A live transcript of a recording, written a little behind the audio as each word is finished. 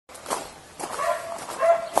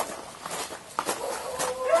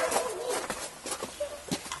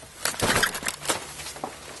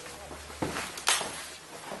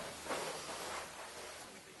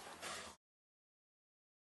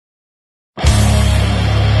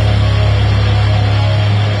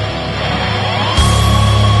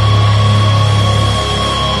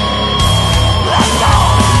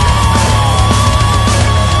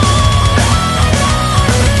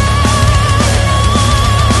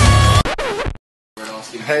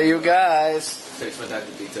Hey, you guys. Takes my dad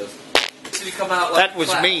to details. Did he come out like that was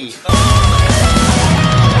flat? me.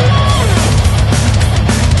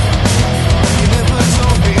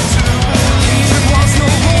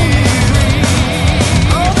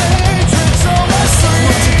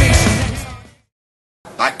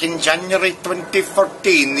 Back in January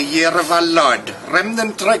 2014, the year of our Lord,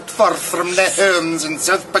 Remnant trekked forth from their homes in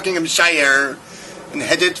South Buckinghamshire and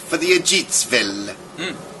headed for the Ajitsville.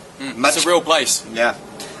 It's a real place. Yeah.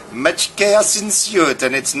 Much chaos ensued,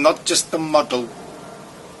 and it's not just the model.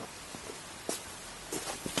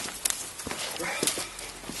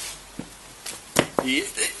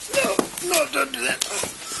 No, don't do that.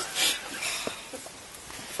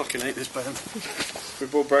 Fucking hate this band. We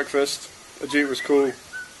bought breakfast. Ajit was cool.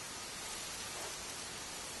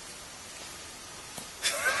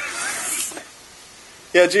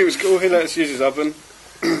 Yeah, Ajit was cool. He let us use his oven.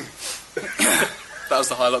 That was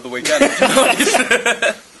the highlight of the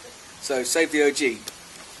weekend. So, save the OG.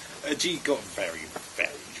 Ajit got very,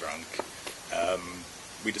 very drunk.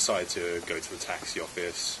 We decided to go to the taxi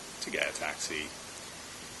office to get a taxi.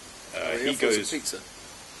 He goes... pizza.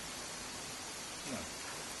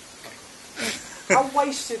 How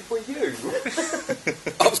wasted were you?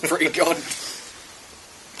 I was pretty gone.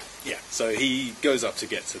 Yeah, so he goes up to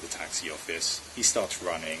get to the taxi office. He starts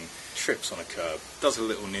running, trips on a curb, does a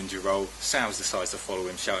little ninja roll. Sam decides to follow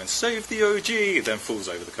him, shouting, "Save the OG!" Then falls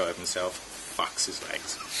over the curb himself, fucks his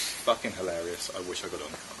legs. Fucking hilarious. I wish I got it on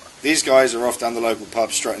camera. These guys are off down the local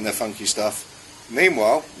pub strutting their funky stuff.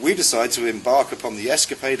 Meanwhile, we decide to embark upon the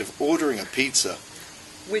escapade of ordering a pizza.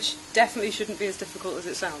 Which definitely shouldn't be as difficult as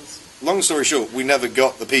it sounds. Long story short, we never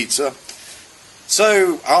got the pizza.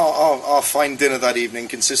 So, our fine dinner that evening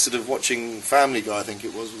consisted of watching Family Guy, I think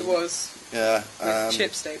it was. It was. Yeah. With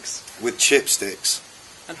chipsticks. With chipsticks.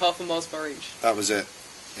 And half a Mars bar each. That was it.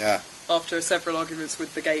 Yeah. After several arguments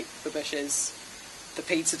with the gate, the bushes, the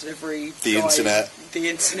pizza delivery, The guy, internet. The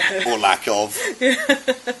internet. Or lack of.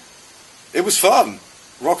 It was fun.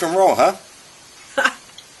 Rock and roll, huh?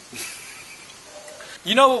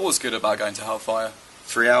 You know what was good about going to Hellfire?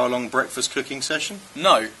 3-hour-long breakfast cooking session?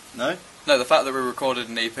 No. No? No, the fact that we recorded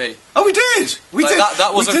an EP. Oh, we did! We did!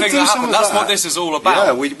 That was we the did thing do that some happened. of That's that. what this is all about.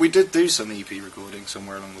 Yeah, we did do some EP recording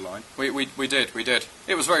somewhere along the line. We did.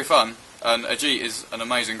 It was very fun, and Ajit is an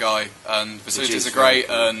amazing guy, and facilities Ajit's are great,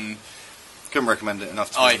 very cool. and Couldn't recommend it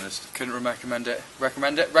enough, to be I honest. couldn't recommend it.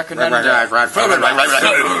 Recommend it?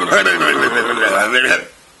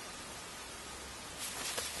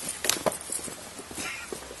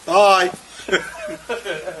 Bye!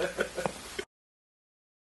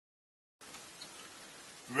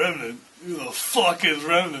 Remnant? Who the fuck is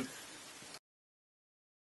Remnant?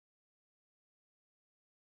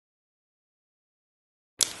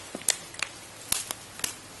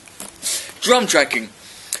 Drum tracking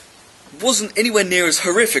wasn't anywhere near as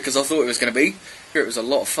horrific as I thought it was going to be. It was a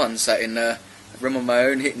lot of fun, sat in a room on my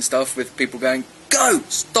own, hitting stuff with people going, "Go!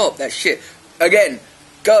 Stop that shit! Again!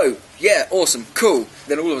 Go! Yeah, awesome, cool."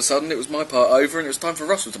 Then all of a sudden it was my part over and it was time for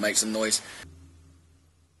Russell to make some noise.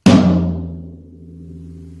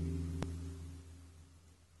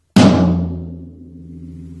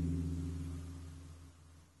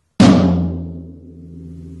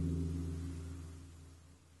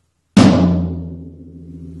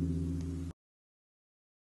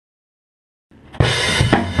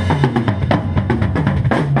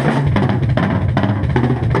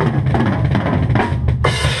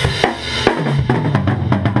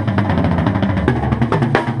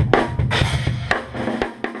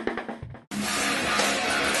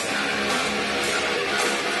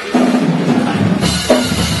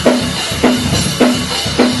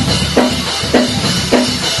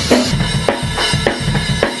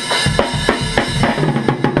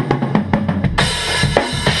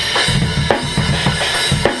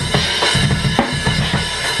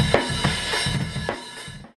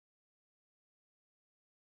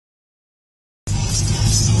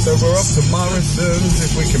 So we're off to Morrison's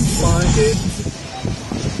if we can find it.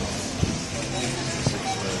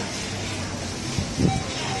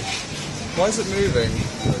 Why is it moving?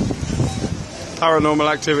 Paranormal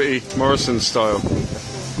activity, Morrison style.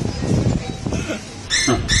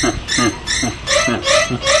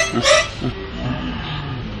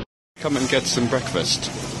 Come and get some breakfast.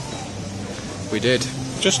 We did.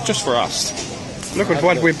 Just for us. Look at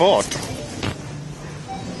what we bought.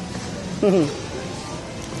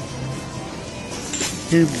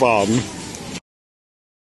 Bum.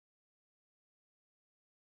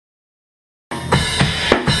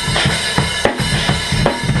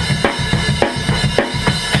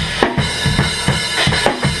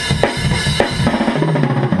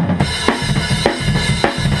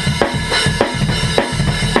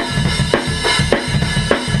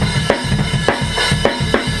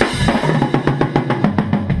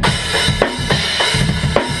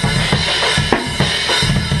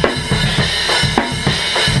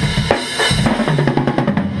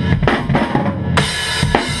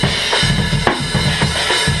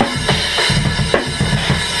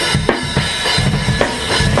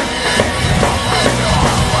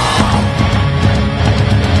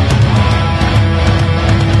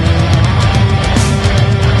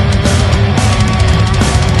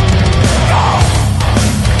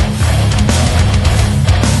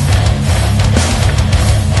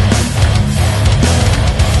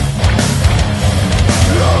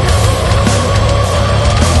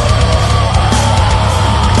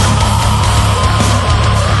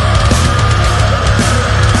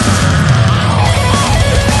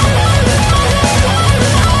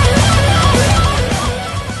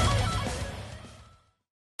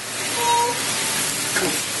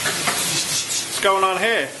 going on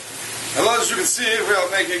here? Well, as you can see, we are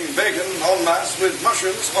making bacon en masse with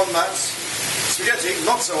mushrooms en masse, spaghetti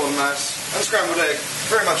not so en masse, and scrambled egg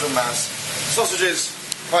very much en masse, sausages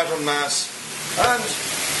quite en masse, and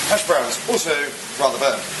hash browns also rather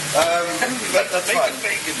burnt. But that's fine.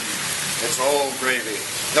 Bacon. It's all gravy.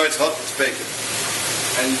 No, it's not. It's bacon.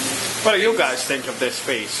 And What do you guys think of this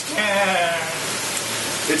feast?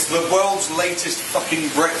 it's the world's latest fucking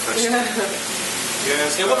breakfast.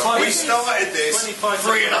 Yes. Yeah, what time we is it? started this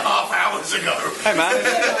 3.5 hours ago. Hey man,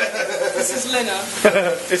 This is Lina.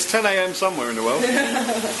 it's 10 a.m. somewhere in the world.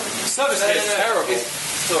 Service here is terrible.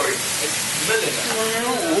 Sorry, it's Melina.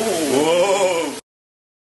 Whoa.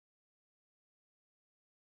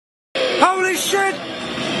 Holy shit!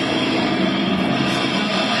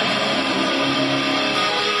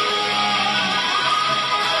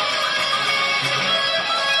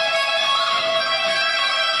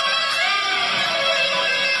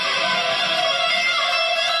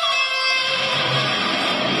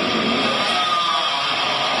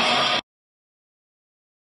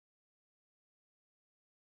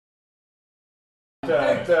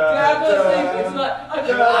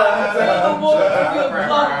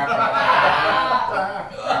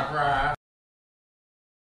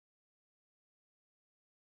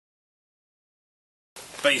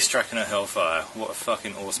 Bass tracking at Hellfire, what a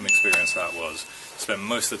fucking awesome experience that was. Spent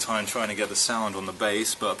most of the time trying to get the sound on the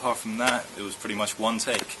bass, but apart from that, it was pretty much one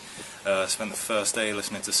take. Spent the first day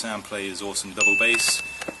listening to Sam play his awesome double bass,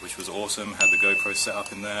 which was awesome. Had the GoPro set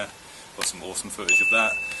up in there, got some awesome footage of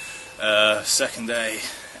that. Second day,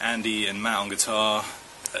 Andy and Matt on guitar,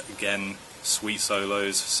 again, sweet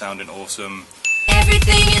solos, sounding awesome.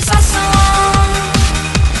 Everything is awesome.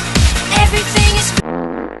 Everything is.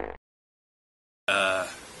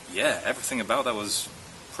 Yeah, everything about that was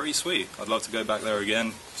pretty sweet. I'd love to go back there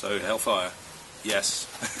again. So Hellfire, yes.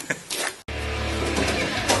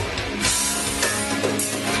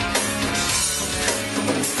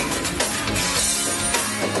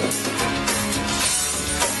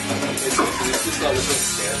 It's just like the big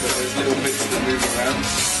scare, but there's little bits that move around.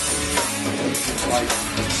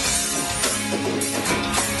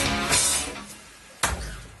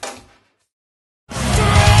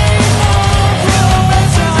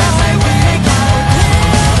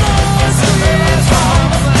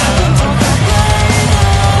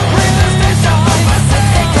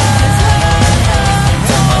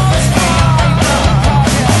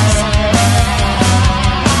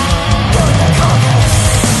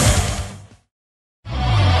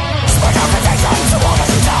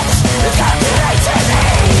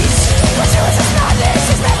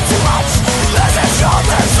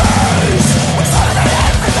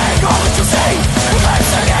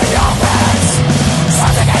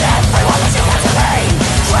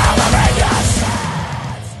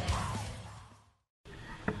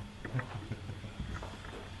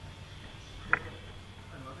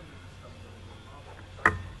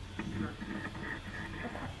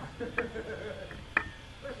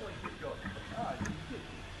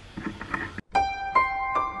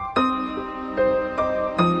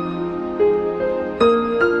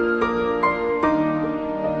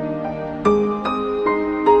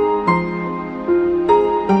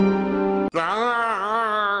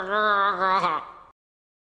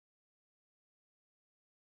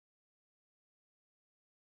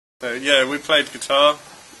 Yeah, we played guitar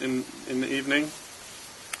in the evening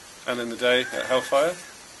and in the day at Hellfire.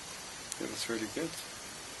 It was really good.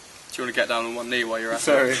 Do you want to get down on one knee while you're at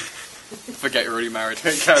Sorry, it? Forget you're already married.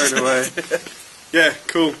 get carried away. Yeah,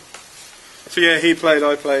 cool. So yeah, he played,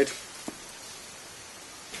 I played.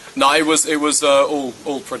 No, it was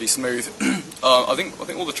all pretty smooth. I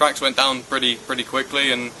think all the tracks went down pretty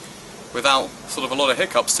quickly and without sort of a lot of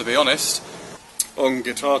hiccups, to be honest. On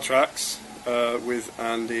guitar tracks with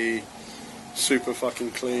Andy, super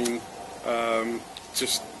fucking clean.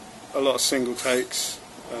 Just a lot of single takes.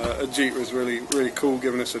 Ajit was really cool,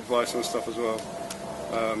 giving us advice on stuff as well.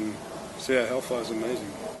 So yeah, Hellfire's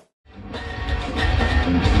amazing.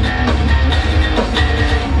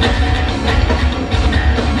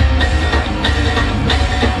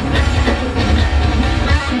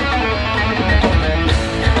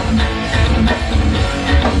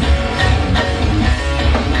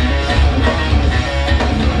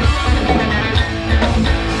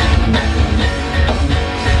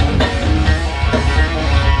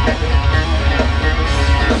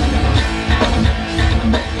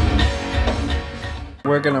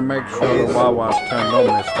 We're gonna make sure the Wawa's turned on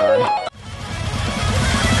this time.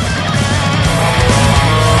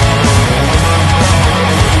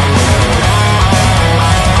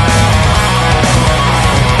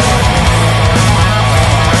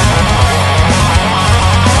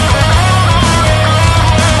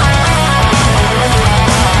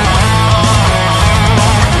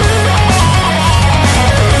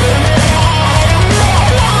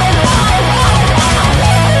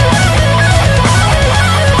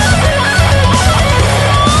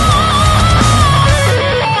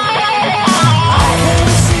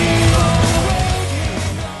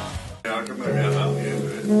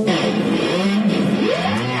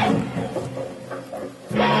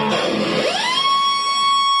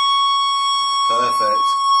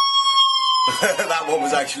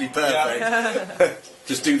 actually perfect.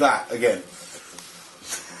 Just do that again.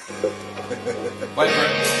 Wait for it. Wait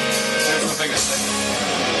for the fingers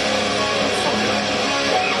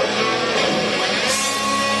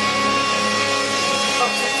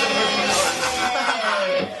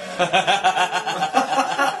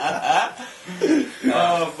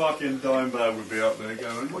Oh, fucking Dimebag would be up there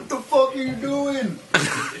going, what the fuck are you doing?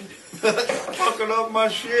 Fucking up my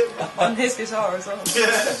shit. On his guitar as well.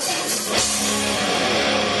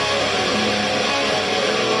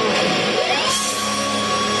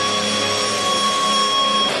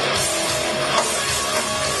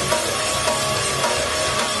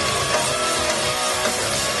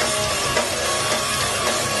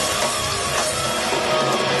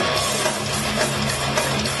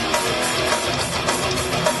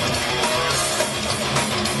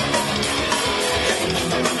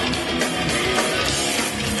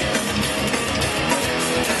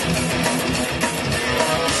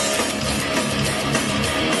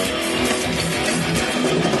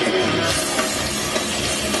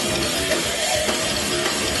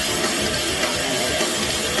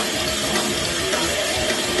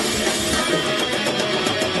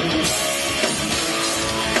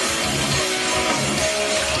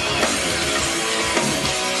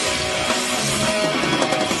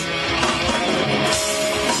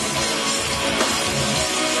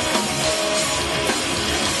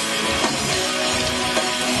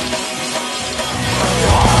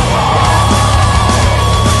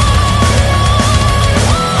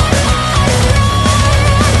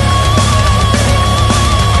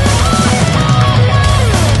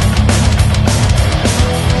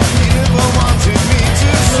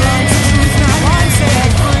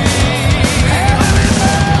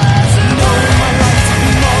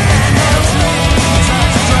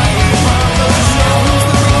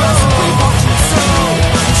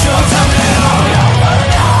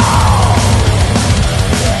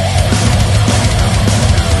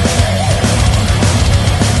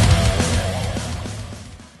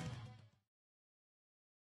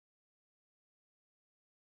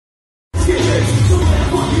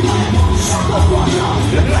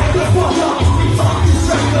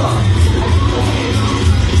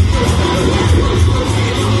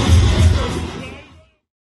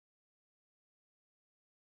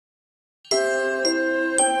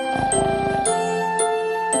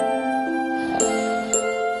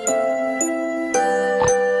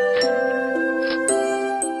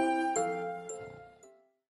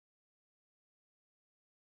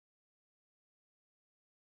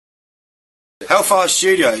 Hellfire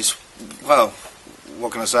Studios, well,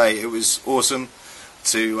 what can I say? It was awesome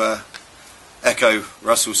to echo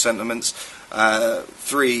Russell's sentiments.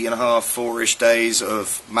 3.5, 4-ish days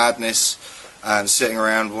of madness and sitting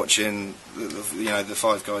around watching the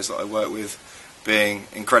 5 guys that I work with being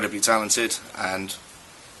incredibly talented and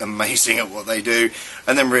amazing at what they do,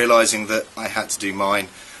 and then realising that I had to do mine.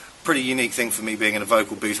 Pretty unique thing for me being in a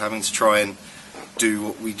vocal booth, having to try and do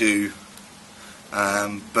what we do,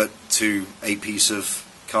 but to a piece of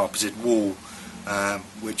carpeted wall,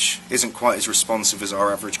 which isn't quite as responsive as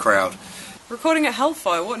our average crowd. Recording at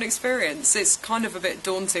Hellfire, what an experience. It's kind of a bit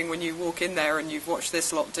daunting when you walk in there and you've watched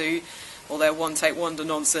this lot do all their one-take wonder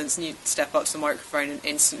nonsense, and you step up to the microphone and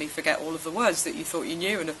instantly forget all of the words that you thought you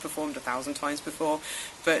knew and have performed 1,000 times before.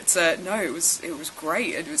 But no, it was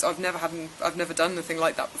great. I've never done anything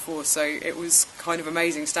like that before, so it was kind of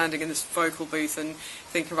amazing standing in this vocal booth and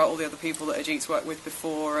thinking about all the other people that Ajit's worked with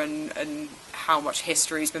before and how much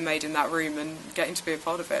history's been made in that room, and getting to be a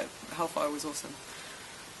part of it. Hellfire was awesome.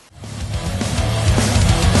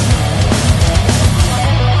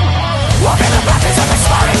 Walking the practice of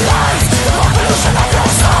expiring lives, the pollution of your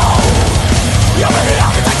soul. You'll be the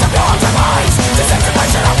architect of your demise,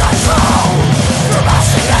 disintegration of control. Through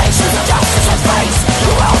machinations of justice and face,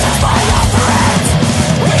 the world is by your threat.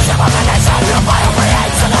 With abomination, your fire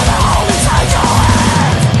creates another hole inside your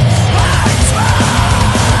head. Hate me,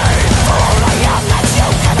 for all I am that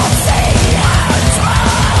you cannot see. Hate me,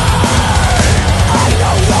 I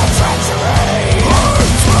know your treachery. Hate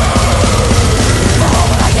me, for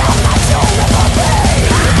all I am that you'll never be.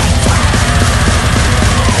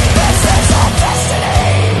 This is your destiny.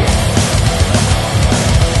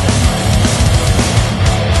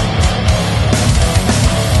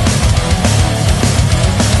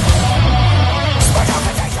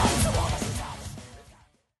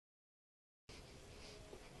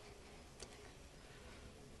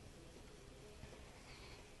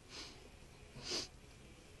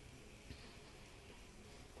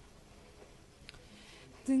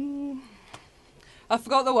 I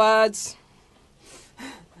forgot the words.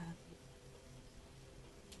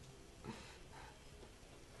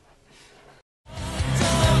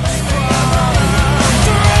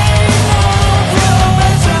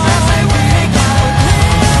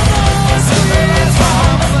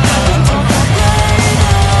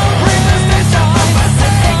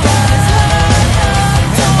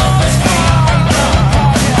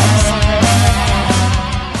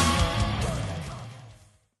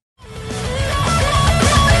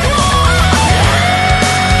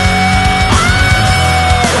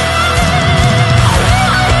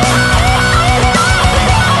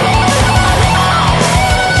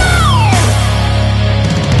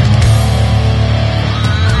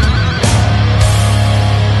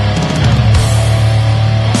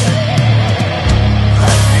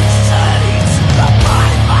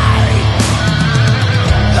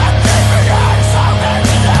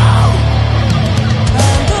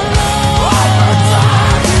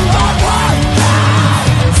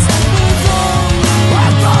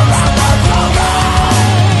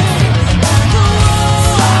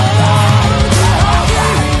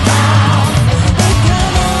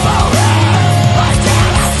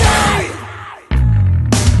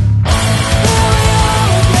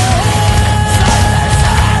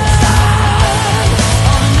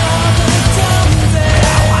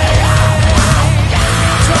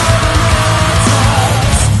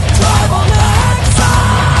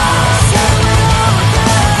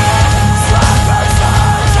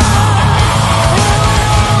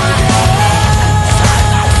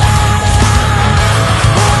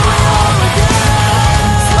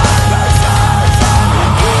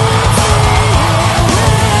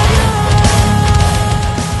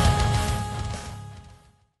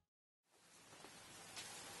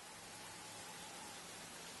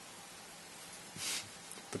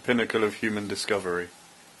 pinnacle of human discovery.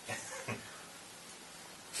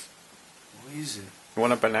 What is it? You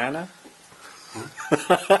want a banana?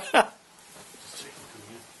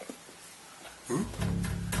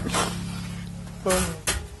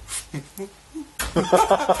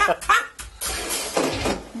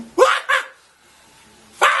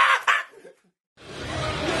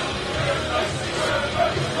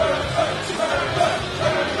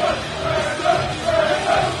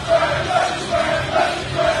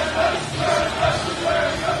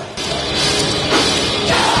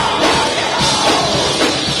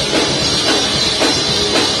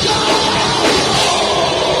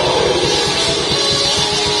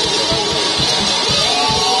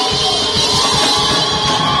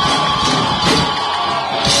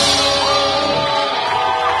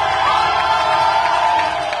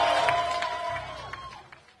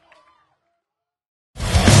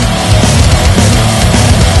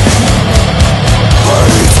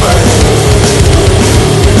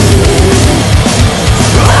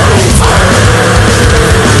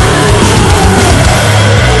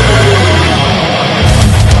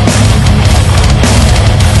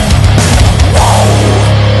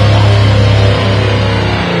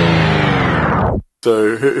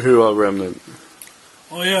 So, who are Remnant?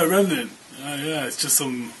 Oh yeah, Remnant. Yeah, it's just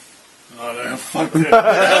some... I don't know, fuck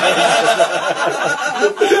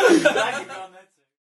it.